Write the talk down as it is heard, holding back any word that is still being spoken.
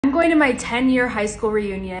I'm going to my 10-year high school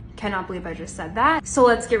reunion. Cannot believe I just said that. So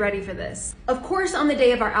let's get ready for this. Of course, on the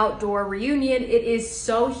day of our outdoor reunion, it is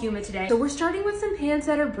so humid today. So we're starting with some pants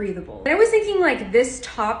that are breathable. And I was thinking like this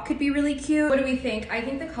top could be really cute. What do we think? I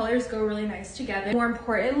think the colors go really nice together. More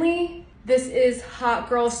importantly, this is Hot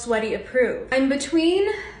Girl Sweaty approved. I'm between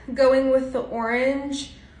going with the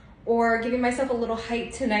orange or giving myself a little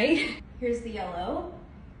height tonight. Here's the yellow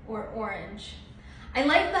or orange. I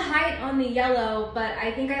like the height on the yellow, but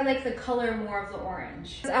I think I like the color more of the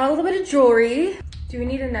orange. Let's add a little bit of jewelry. Do we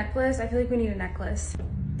need a necklace? I feel like we need a necklace.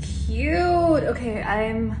 Cute. Okay,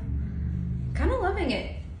 I'm kind of loving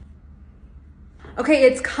it. Okay,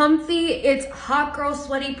 it's comfy, it's Hot Girl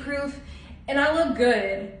Sweaty proof, and I look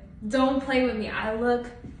good. Don't play with me, I look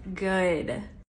good.